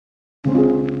What's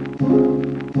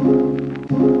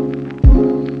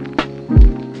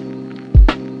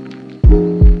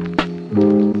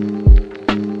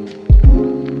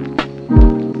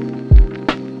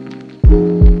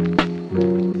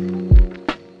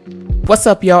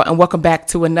up, y'all, and welcome back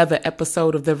to another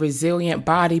episode of the Resilient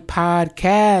Body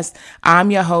Podcast.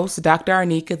 I'm your host, Dr.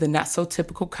 Arnika, the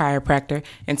not-so-typical chiropractor,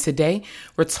 and today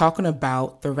we're talking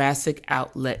about thoracic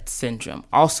outlet syndrome,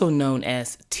 also known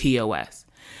as TOS.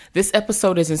 This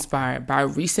episode is inspired by a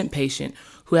recent patient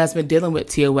who has been dealing with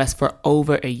TOS for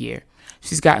over a year.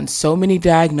 She's gotten so many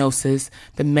diagnoses.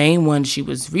 The main one she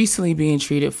was recently being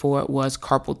treated for was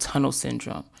carpal tunnel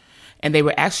syndrome. And they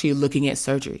were actually looking at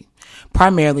surgery,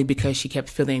 primarily because she kept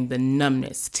feeling the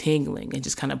numbness, tingling, and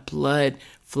just kind of blood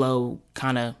flow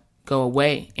kind of go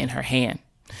away in her hand.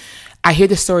 I hear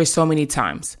this story so many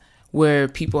times where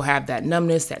people have that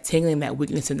numbness, that tingling, that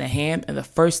weakness in the hand, and the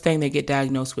first thing they get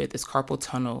diagnosed with is carpal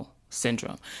tunnel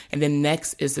syndrome. And then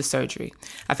next is the surgery.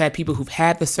 I've had people who've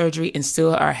had the surgery and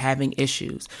still are having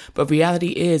issues. But reality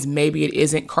is maybe it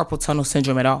isn't carpal tunnel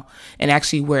syndrome at all. And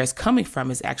actually where it's coming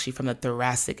from is actually from the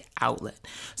thoracic outlet.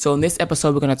 So in this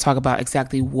episode, we're going to talk about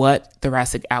exactly what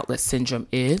thoracic outlet syndrome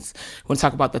is. We're going to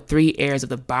talk about the 3 areas of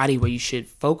the body where you should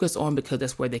focus on because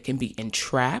that's where they can be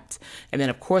entrapped. And then,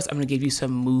 of course, I'm going to give you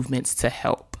some movements to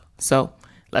help. So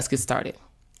let's get started.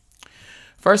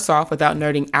 First off, without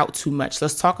nerding out too much,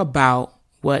 let's talk about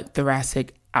what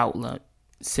thoracic outlet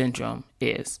syndrome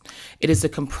is. It is a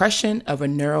compression of a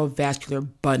neurovascular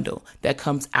bundle that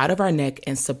comes out of our neck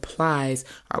and supplies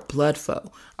our blood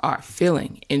flow, our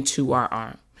filling into our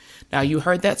arm. Now, you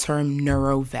heard that term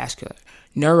neurovascular.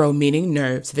 Neuro meaning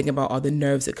nerves. Think about all the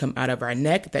nerves that come out of our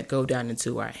neck that go down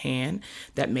into our hand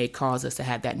that may cause us to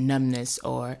have that numbness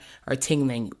or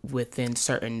tingling within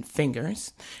certain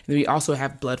fingers. And then we also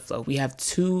have blood flow. We have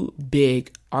 2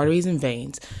 big arteries and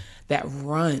veins that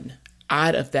run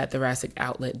out of that thoracic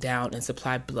outlet down and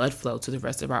supply blood flow to the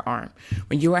rest of our arm.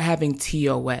 When you are having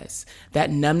TOS, that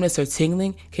numbness or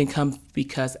tingling can come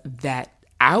because that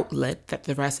outlet, that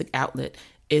thoracic outlet,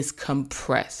 is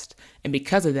compressed. And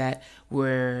because of that,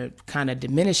 we're kind of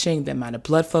diminishing the amount of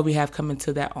blood flow we have coming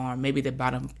to that arm, maybe the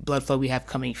amount of blood flow we have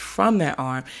coming from that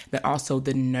arm, but also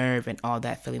the nerve and all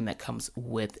that feeling that comes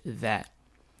with that.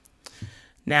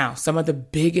 Now, some of the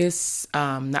biggest,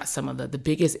 the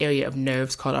biggest area of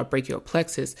nerves called our brachial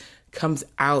plexus comes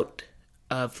out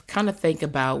of, kind of think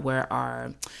about where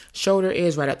our shoulder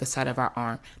is, right at the side of our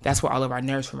arm. That's where all of our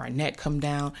nerves from our neck come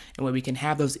down, and where we can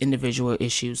have those individual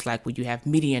issues, like when you have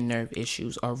median nerve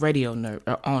issues or radial nerve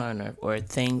or ulnar nerve or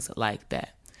things like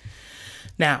that.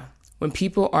 Now, when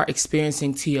people are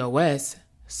experiencing TOS,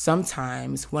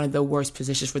 sometimes one of the worst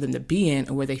positions for them to be in,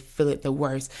 or where they feel it the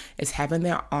worst, is having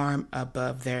their arm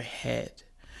above their head.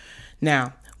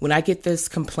 Now, when I get this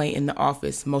complaint in the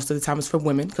office, most of the time it's from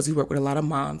women because we work with a lot of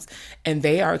moms, and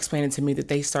they are explaining to me that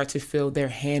they start to feel their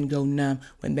hand go numb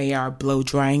when they are blow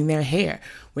drying their hair,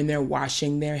 when they're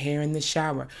washing their hair in the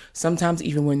shower, sometimes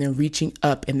even when they're reaching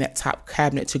up in that top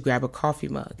cabinet to grab a coffee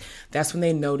mug. That's when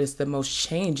they notice the most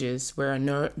changes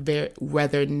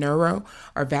whether neuro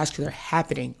or vascular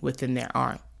happening within their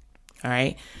arm. All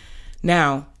right.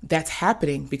 Now, that's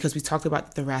happening because we talked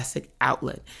about the thoracic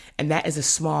outlet, and that is a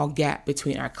small gap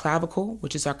between our clavicle,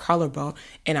 which is our collarbone,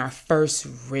 and our first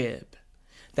rib.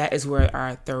 That is where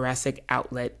our thoracic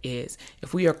outlet is.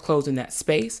 If we are closing that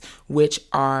space, which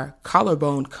our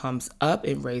collarbone comes up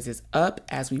and raises up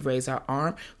as we raise our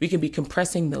arm, we can be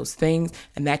compressing those things,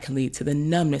 and that can lead to the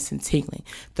numbness and tingling,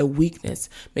 the weakness,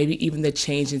 maybe even the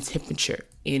change in temperature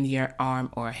in your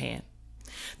arm or hand.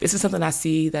 This is something I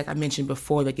see, like I mentioned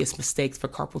before, that gets mistaked for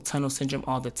carpal tunnel syndrome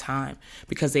all the time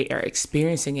because they are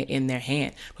experiencing it in their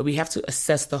hand. But we have to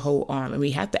assess the whole arm, and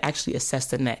we have to actually assess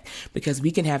the neck because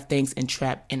we can have things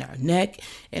entrapped in our neck,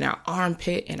 in our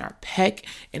armpit, in our pec,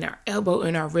 in our elbow,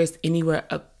 in our wrist, anywhere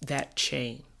up that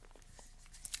chain.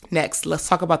 Next, let's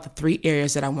talk about the 3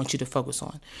 areas that I want you to focus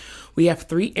on. We have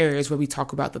 3 areas where we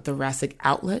talk about the thoracic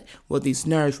outlet, where these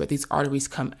nerves, where these arteries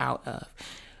come out of.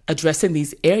 Addressing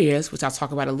these areas, which I'll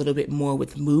talk about a little bit more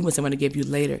with movements I'm going to give you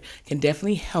later, can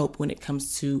definitely help when it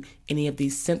comes to any of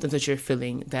these symptoms that you're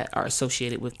feeling that are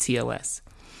associated with TOS.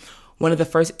 One of the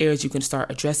first areas you can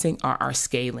start addressing are our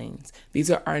scalenes.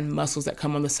 These are our muscles that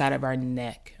come on the side of our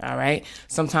neck, all right?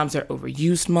 Sometimes they're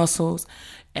overused muscles,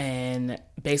 and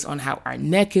based on how our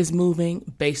neck is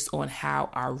moving, based on how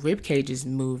our rib cage is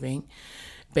moving,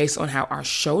 based on how our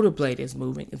shoulder blade is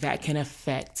moving, that can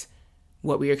affect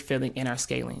what we are feeling in our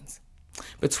scalenes.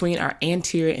 Between our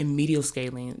anterior and medial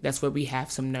scalene, that's where we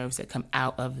have some nerves that come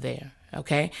out of there,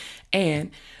 okay?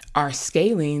 And our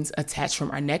scalenes attach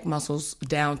from our neck muscles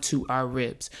down to our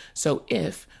ribs. So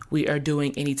if we are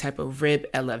doing any type of rib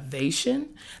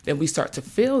elevation, then we start to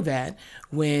feel that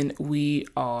when we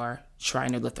are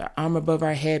trying to lift our arm above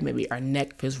our head. Maybe our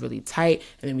neck feels really tight,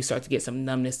 and then we start to get some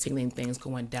numbness, tingling things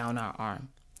going down our arm.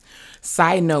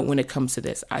 Side note, when it comes to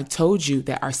this, I told you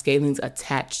that our scalenes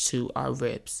attach to our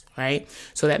ribs, right?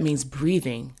 So that means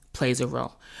breathing plays a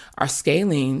role. Our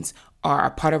scalenes are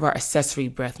a part of our accessory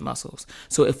breath muscles.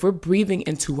 So if we're breathing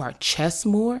into our chest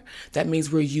more, that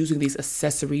means we're using these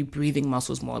accessory breathing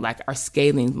muscles more, like our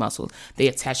scalene muscles. They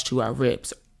attach to our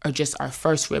ribs, or just our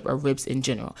first rib, or ribs in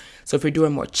general. So if we're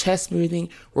doing more chest breathing,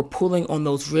 we're pulling on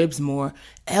those ribs more,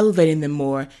 elevating them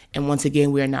more, and once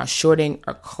again, we are now shortening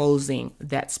or closing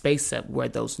that space up where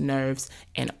those nerves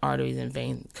and arteries and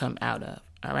veins come out of.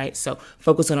 All right, so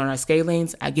focusing on our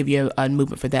scalenes. I'll give you a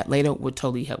movement for that later. Will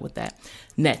totally help with that.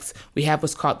 Next, we have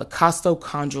what's called the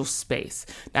costochondral space.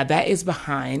 Now, that is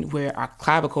behind where our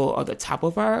clavicle, or the top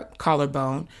of our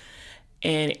collarbone,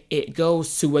 and it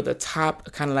goes to where the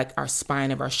top, kind of like our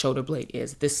spine of our shoulder blade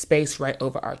is. This space right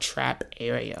over our trap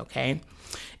area, okay?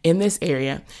 In this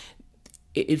area,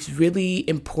 it's really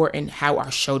important how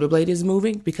our shoulder blade is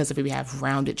moving, because if we have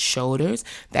rounded shoulders,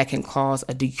 that can cause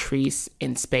a decrease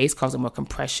in space, causing more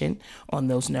compression on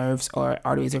those nerves or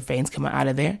arteries or veins coming out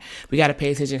of there. We got to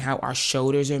pay attention to how our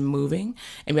shoulders are moving,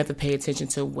 and we have to pay attention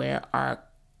to where our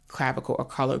clavicle or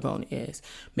collarbone is.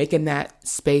 Making that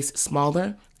space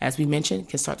smaller, as we mentioned,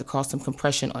 can start to cause some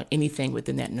compression on anything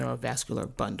within that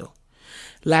neurovascular bundle.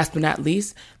 Last but not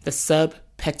least, the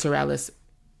subpectoralis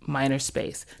minor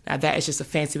space. Now, that is just a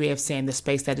fancy way of saying the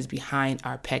space that is behind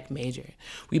our pec major.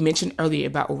 We mentioned earlier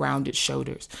about rounded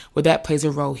shoulders. Well, that plays a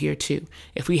role here too.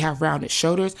 If we have rounded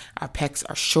shoulders, our pecs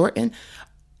are shortened.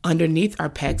 Underneath our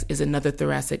pecs is another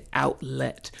thoracic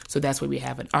outlet. So that's where we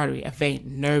have an artery, a vein,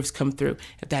 nerves come through.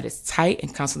 If that is tight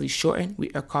and constantly shortened, we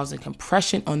are causing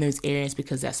compression on those areas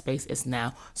because that space is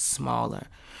now smaller.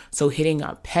 So hitting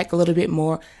our pec a little bit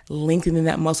more, lengthening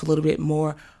that muscle a little bit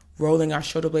more, rolling our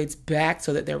shoulder blades back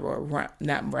so that they're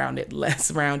not rounded,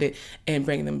 less rounded, and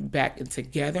bringing them back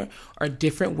together are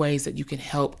different ways that you can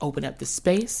help open up the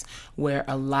space where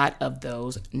a lot of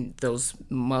those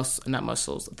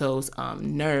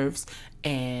nerves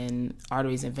and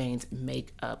arteries and veins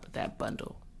make up that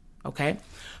bundle. Okay?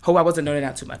 Hope I wasn't noting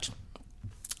out too much.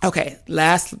 Okay,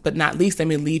 last but not least, let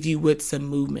me leave you with some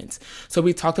movements. So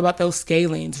we talked about those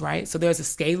scalenes, right? So there's a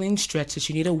scalene stretch that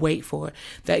you need to wait for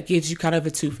that gives you kind of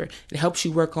a twofer. It helps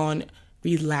you work on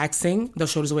relaxing those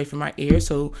shoulders away from our ears,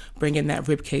 so bringing that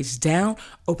rib cage down,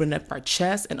 opening up our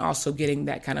chest, and also getting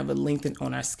that kind of a lengthen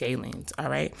on our scalenes,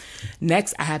 all right?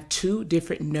 Next, I have 2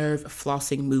 different nerve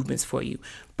flossing movements for you.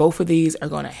 Both of these are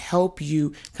going to help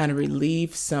you kind of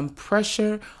relieve some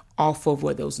pressure off of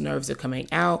where those nerves are coming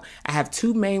out. I have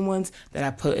 2 main ones that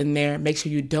I put in there. Make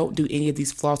sure you don't do any of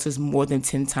these flosses more than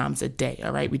 10 times a day,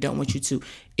 all right? We don't want you to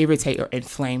irritate or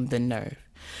inflame the nerve.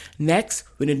 Next,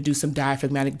 we're going to do some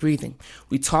diaphragmatic breathing.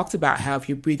 We talked about how if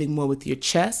you're breathing more with your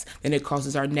chest, then it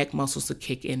causes our neck muscles to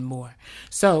kick in more.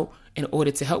 So in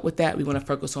order to help with that, we want to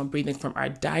focus on breathing from our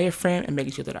diaphragm and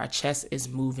making sure that our chest is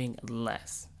moving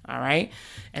less. All right.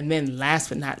 And then last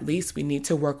but not least, we need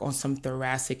to work on some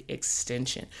thoracic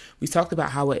extension. We talked about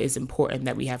how it is important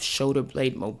that we have shoulder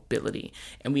blade mobility,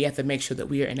 and we have to make sure that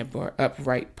we are in a more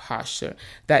upright posture.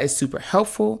 That is super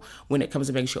helpful when it comes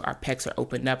to making sure our pecs are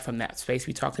opened up from that space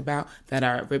we talked about, that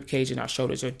our rib cage and our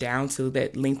shoulders are down so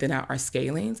that lengthen out our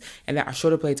scalenes, and that our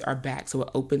shoulder blades are back so it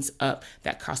opens up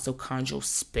that costochondral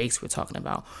space we're talking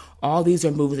about. All these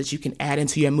are movements that you can add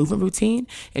into your movement routine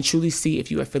and truly see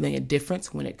if you are feeling a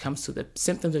difference when it comes to the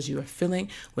symptoms that you are feeling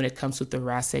when it comes to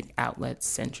thoracic outlet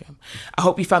syndrome. I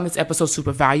hope you found this episode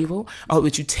super valuable. I hope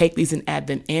that you take these and add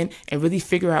them in and really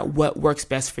figure out what works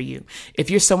best for you.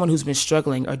 If you're someone who's been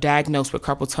struggling or diagnosed with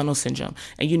carpal tunnel syndrome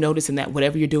and you're noticing that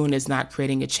whatever you're doing is not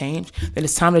creating a change, then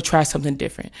it's time to try something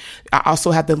different. I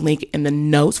also have the link in the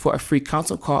notes for a free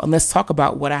consult call, and let's talk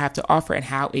about what I have to offer and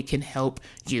how it can help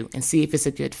you and see if it's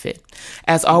a good fit.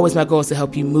 As always, my goal is to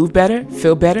help you move better,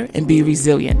 feel better, and be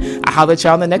resilient. I'll holler at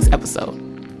y'all in the next episode.